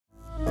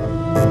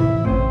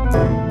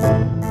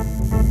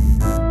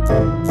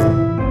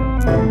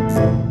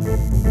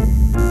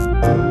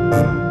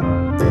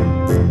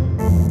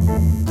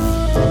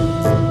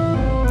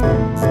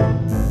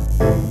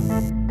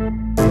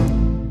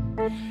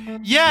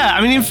Yeah,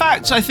 I mean, in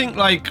fact, I think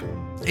like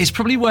it's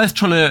probably worth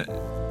trying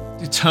to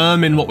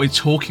determine what we're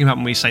talking about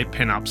when we say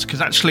pin-ups, because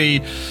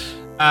actually,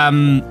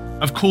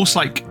 of course,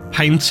 like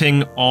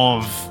painting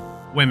of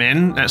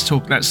women. Let's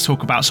talk about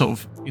sort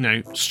of, you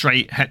know,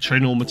 straight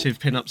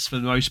heteronormative pin-ups for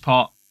the most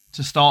part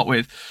to start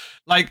with.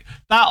 Like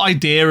that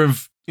idea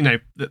of, you know,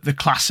 the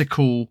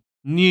classical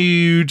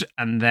nude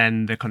and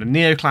then the kind of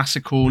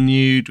neoclassical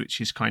nude, which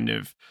is kind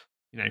of,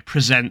 you know,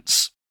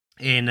 presents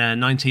in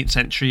 19th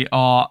century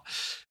art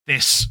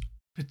this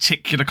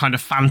particular kind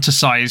of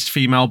fantasized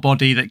female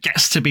body that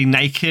gets to be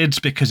naked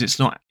because it's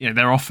not, you know,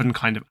 they're often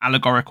kind of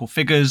allegorical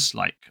figures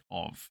like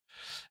of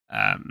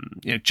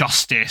you know,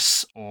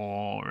 justice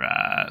or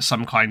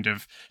some kind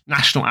of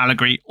national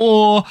allegory,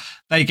 or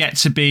they get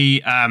to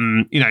be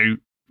you know,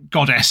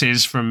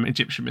 goddesses from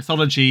Egyptian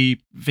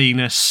mythology.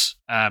 Venus,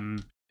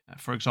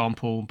 for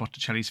example,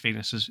 Botticelli's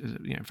Venus is,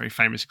 you know, a very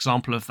famous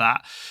example of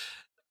that.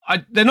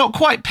 They're not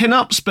quite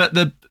pin-ups, but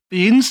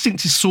the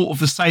instinct is sort of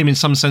the same in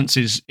some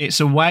senses. It's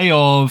a way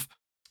of,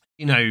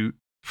 you know,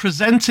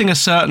 presenting a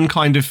certain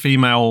kind of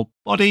female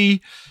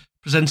body,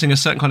 presenting a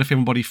certain kind of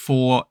female body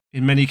for,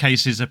 in many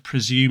cases, a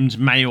presumed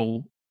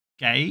male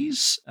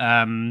gaze.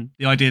 The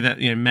idea that,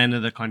 you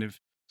know,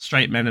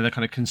 straight men are the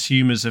kind of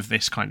consumers of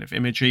this kind of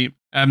imagery.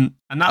 And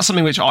that's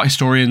something which art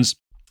historians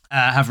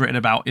have written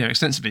about, you know,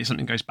 extensively.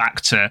 Something goes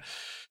back to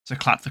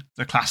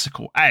the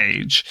classical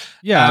age.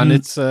 Yeah, and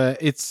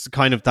it's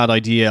kind of that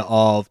idea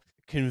of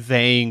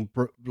conveying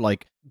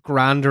like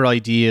grander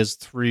ideas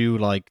through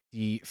like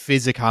the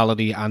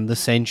physicality and the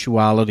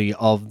sensuality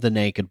of the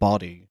naked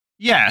body.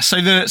 Yeah,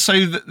 so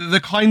the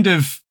kind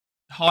of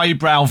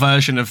highbrow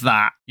version of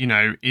that, you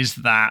know, is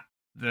that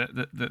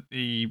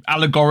the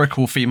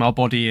allegorical female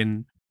body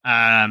in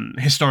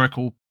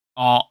historical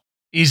art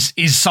is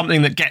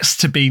something that gets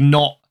to be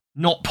not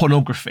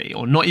pornography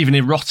or not even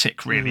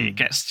erotic, really. It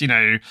gets, you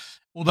know,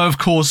 although of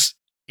course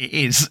it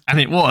is, and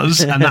it was,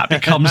 and that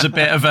becomes a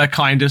bit of a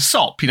kind of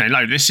sop, you know,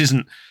 no, this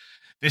isn't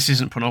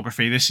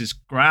pornography, this is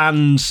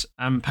grand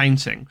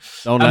painting.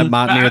 Don't let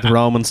Matt near the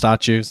Roman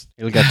statues,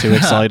 he'll get too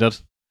excited.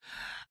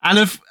 And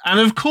of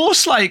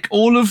course, like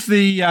all of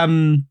the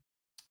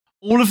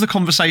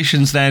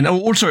conversations then,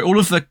 all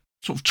of the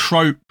sort of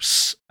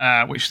tropes,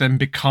 which then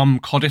become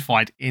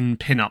codified in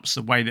pin-ups,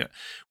 the way that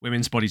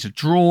women's bodies are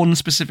drawn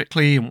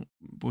specifically, and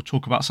we'll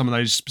talk about some of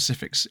those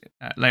specifics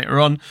later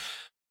on.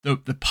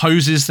 The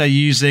poses they're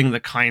using, the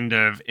kind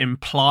of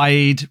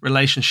implied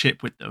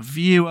relationship with the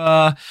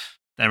viewer,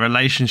 their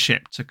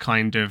relationship to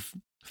kind of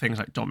things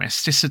like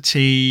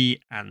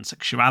domesticity and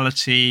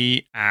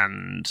sexuality,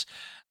 and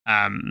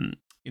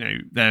you know,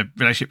 their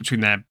relationship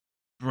between their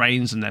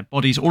brains and their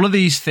bodies. All of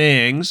these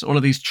things, all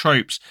of these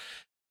tropes,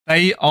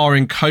 they are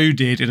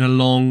encoded in a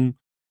long,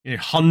 you know,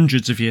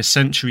 hundreds of years,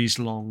 centuries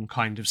long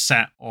kind of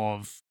set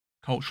of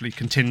culturally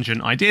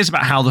contingent ideas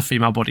about how the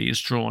female body is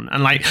drawn.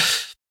 And like,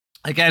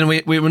 again,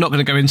 we're not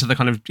going to go into the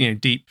kind of, you know,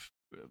 deep,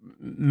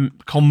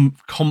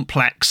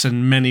 complex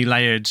and many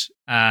layered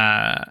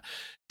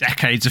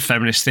decades of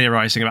feminist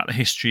theorizing about the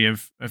history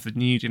of the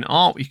nude in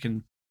art. We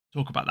can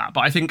talk about that.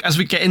 But I think as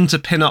we get into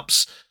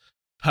pin-ups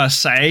per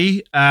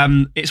se,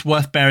 it's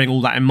worth bearing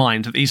all that in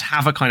mind, that these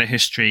have a kind of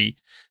history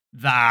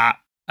that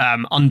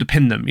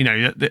underpin them. You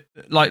know,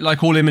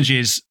 like all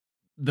images,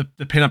 the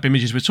pin-up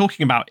images we're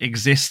talking about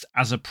exist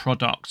as a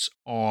product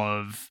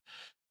of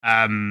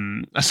a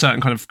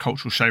certain kind of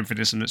cultural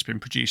chauvinism that's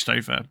been produced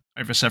over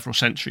several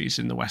centuries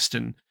in the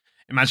Western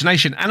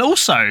imagination. And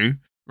also,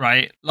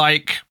 right,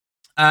 like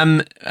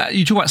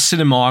you talk about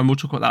cinema, and we'll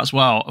talk about that as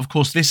well. Of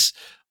course,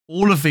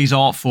 all of these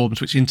art forms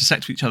which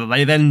intersect with each other,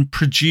 they then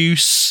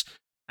produce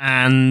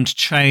and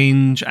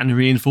change and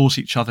reinforce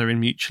each other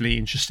in mutually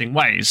interesting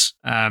ways.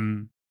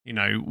 You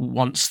know,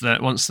 once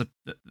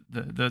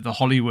the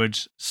Hollywood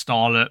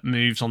starlet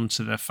moves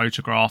onto the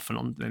photograph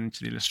and then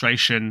into the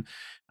illustration,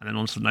 and then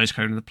onto the nose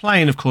cone of the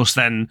plane, of course,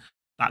 then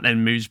that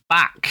moves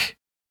back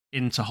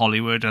into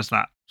Hollywood as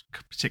that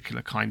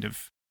particular kind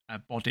of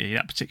body,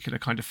 that particular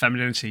kind of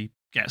femininity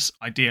gets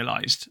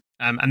idealized.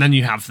 And then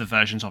you have the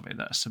versions of it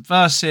that are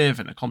subversive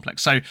and are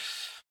complex. So,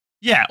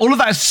 yeah, all of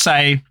that is to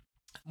say,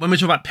 when we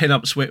talk about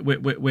pin-ups,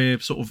 we're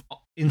sort of,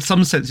 in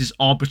some senses,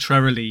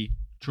 arbitrarily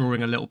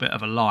drawing a little bit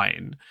of a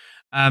line.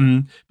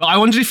 But I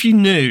wondered if you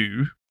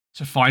knew,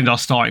 to find our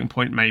starting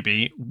point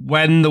maybe,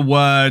 when the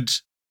word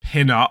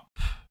pin-up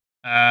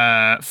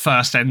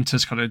first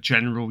enters kind of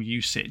general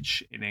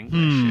usage in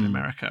English in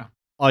America.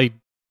 I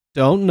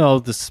don't know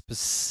the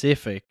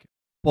specific,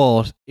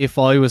 but if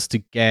I was to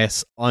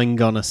guess, I'm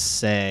gonna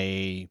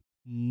say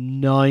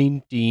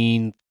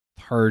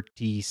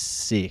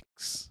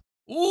 1936.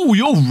 Oh,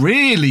 you're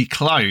really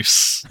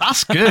close.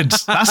 That's good.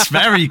 That's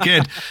very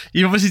good.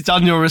 You've obviously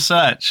done your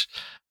research.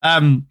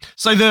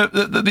 So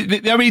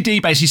the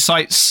OED basically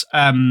cites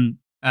the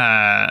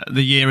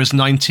year as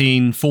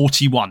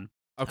 1941.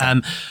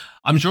 Okay.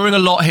 I'm drawing a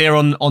lot here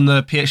on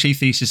the PhD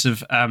thesis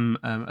of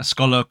a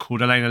scholar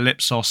called Elena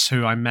Lipsos,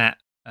 who I met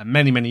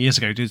many years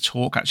ago. Did a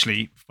talk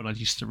actually when I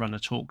used to run a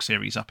talk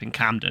series up in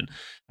Camden,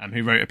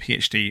 who wrote a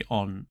PhD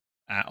on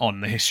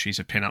on the histories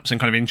of pinups, and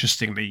kind of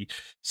interestingly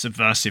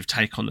subversive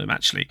take on them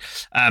actually.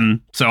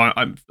 So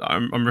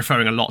I'm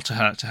referring a lot to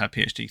her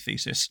PhD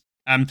thesis.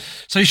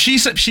 So she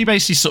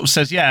basically sort of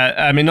says, in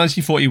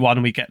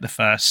 1941 we get the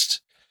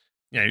first,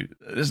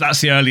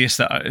 that's the earliest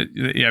that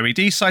the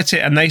OED cite it,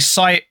 and they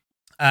cite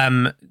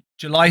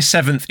July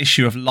 7th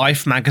issue of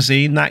Life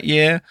magazine that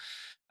year,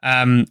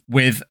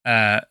 with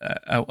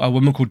a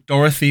woman called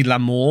Dorothy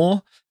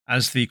Lamour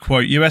as the,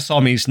 quote, US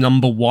Army's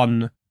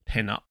 #1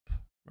 pinup,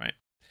 right?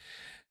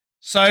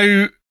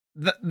 So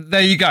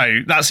there you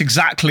go. That's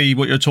exactly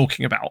what you're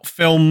talking about.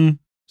 Film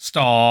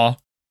star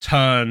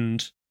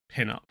turned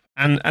pinup.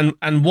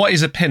 And what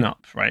is a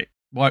pinup, right?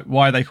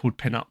 Why are they called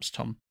pinups,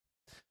 Tom?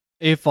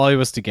 If I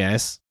was to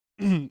guess,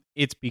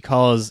 it's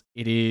because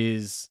it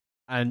is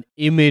an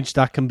image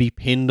that can be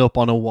pinned up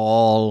on a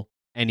wall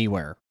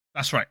anywhere.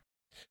 That's right.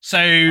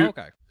 So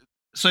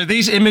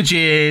these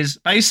images,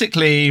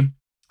 basically,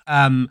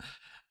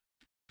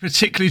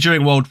 particularly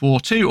during World War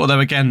II, although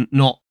again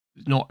not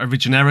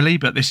originarily,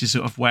 but this is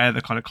sort of where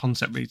the kind of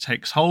concept really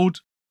takes hold.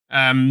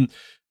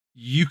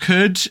 You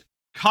could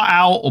cut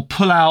out or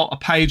pull out a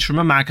page from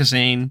a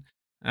magazine.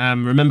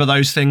 Remember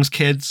those things,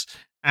 kids?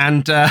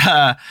 And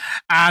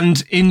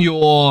in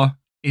your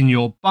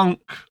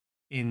bunk,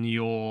 in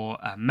your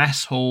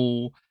mess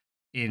hall,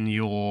 in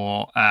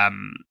your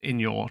kind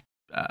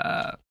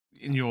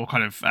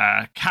of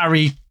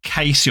carry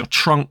case, your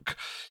trunk,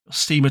 your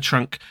steamer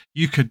trunk,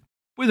 you could,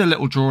 with a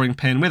little drawing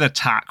pin, with a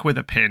tack, with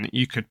a pin,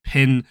 you could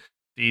pin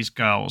these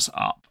girls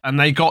up, and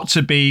they got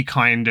to be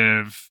kind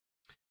of,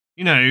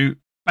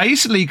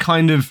 basically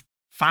kind of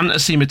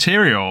fantasy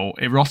material,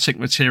 erotic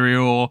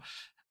material,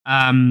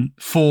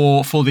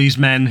 for these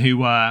men who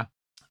were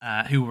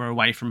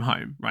away from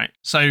home, right?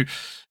 So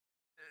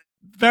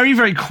very,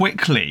 very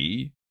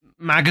quickly,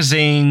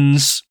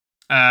 magazines,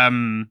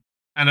 and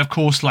of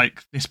course,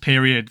 like this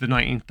period, the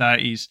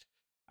 1930s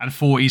and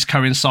 40s,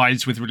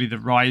 coincides with really the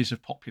rise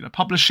of popular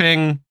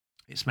publishing.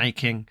 It's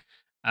making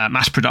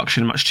mass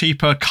production much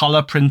cheaper.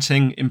 Color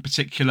printing, in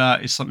particular,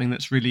 is something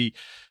that's really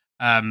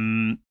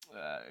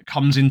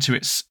comes into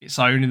its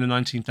own in the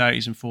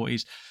 1930s and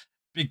 40s.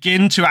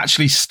 Begin to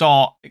actually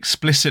start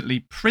explicitly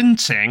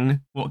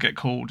printing what get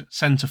called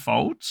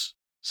centerfolds.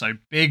 So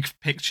big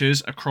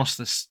pictures across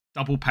this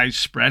double page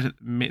spread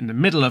in the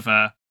middle of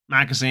a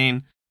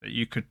magazine that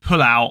you could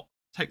pull out,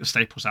 take the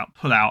staples out,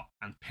 pull out,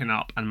 and pin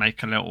up and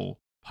make a little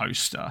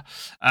poster.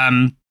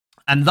 And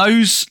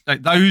those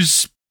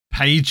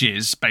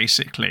pages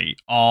basically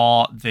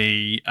are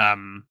the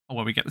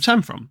where we get the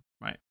term from,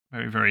 right?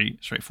 Very, very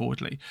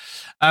straightforwardly.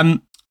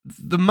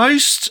 The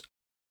most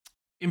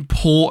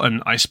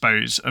important, I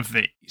suppose, of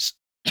these,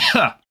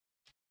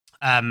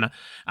 and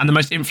the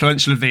most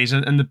influential of these,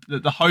 and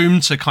the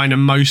home to kind of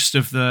most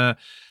of the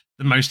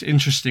most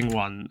interesting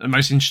one, the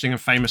most interesting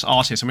and famous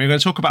artists. And we're going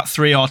to talk about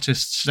three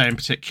artists today in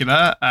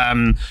particular: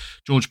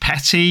 George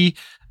Petty,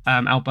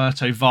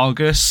 Alberto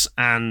Vargas,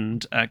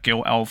 and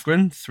Gil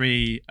Elvgren,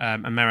 three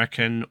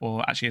American,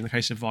 or actually in the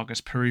case of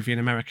Vargas,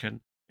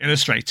 Peruvian-American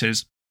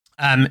illustrators.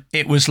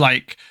 It was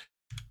like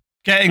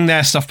getting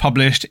their stuff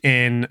published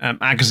in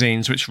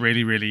magazines, which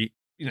really, really,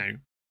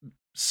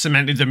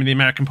 cemented them in the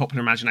American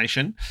popular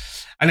imagination.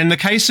 And in the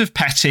case of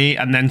Petty,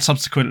 and then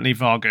subsequently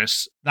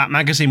Vargas, that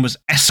magazine was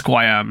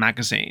Esquire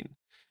magazine.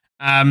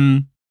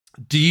 Do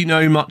you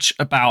know much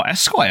about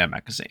Esquire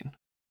magazine?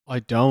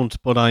 I don't,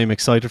 but I'm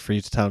excited for you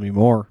to tell me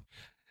more.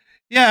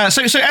 Yeah,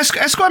 so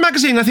Esquire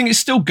magazine, I think, is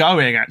still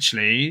going,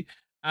 actually.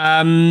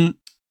 And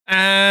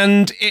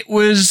it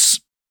was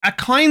a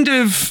kind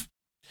of,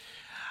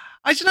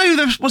 I don't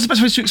know what's the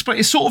best way to explain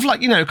it. It's sort of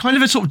like, kind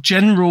of a sort of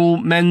general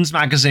men's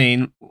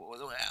magazine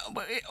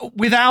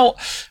without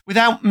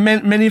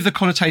many of the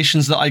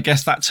connotations that I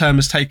guess that term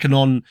has taken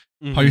on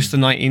post the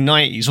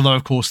 1990s. Although,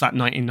 of course, that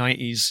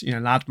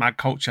 1990s, lad mag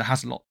culture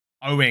has a lot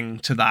owing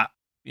to that,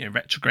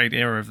 retrograde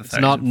era of the 30s.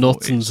 It's not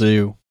Nuts and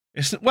Zoo.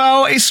 It's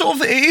sort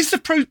of, it is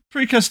the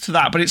precursor to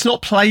that, but it's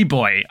not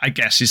Playboy, I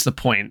guess, is the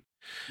point.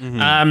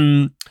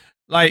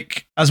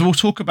 Like, as we'll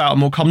talk about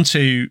and we'll come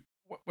to,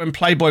 when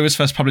Playboy was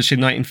first published in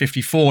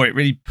 1954, it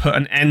really put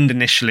an end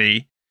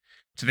initially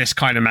to this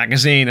kind of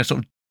magazine, a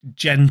sort of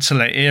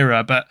gentler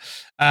era. But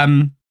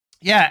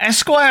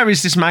Esquire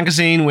is this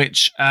magazine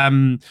which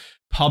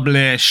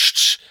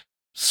published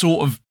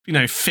sort of,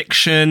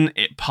 fiction.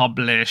 It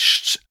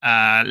published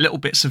little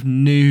bits of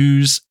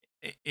news.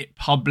 It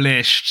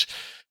published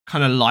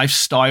kind of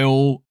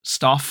lifestyle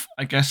stuff,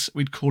 I guess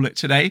we'd call it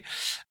today.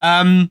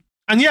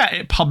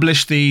 It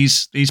published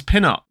these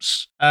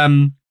pinups.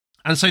 And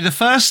so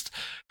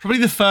probably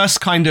the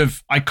first kind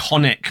of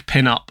iconic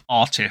pinup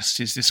artist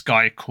is this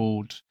guy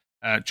called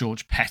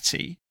George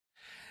Petty.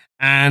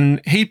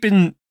 And he'd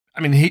been,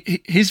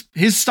 his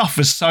stuff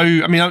was so,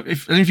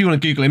 if you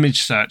want to Google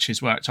image search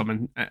his work,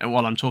 Tom, and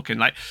while I'm talking,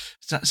 like,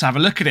 let's have a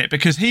look at it,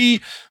 because he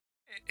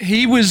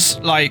was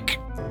like,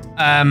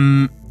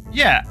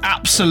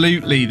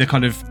 absolutely the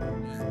kind of,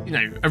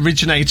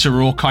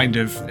 originator or kind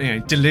of,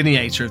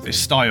 delineator of this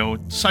style.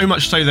 So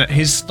much so that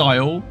his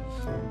style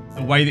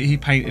the way that he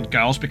painted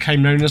girls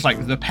became known as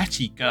like the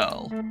petty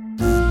girl.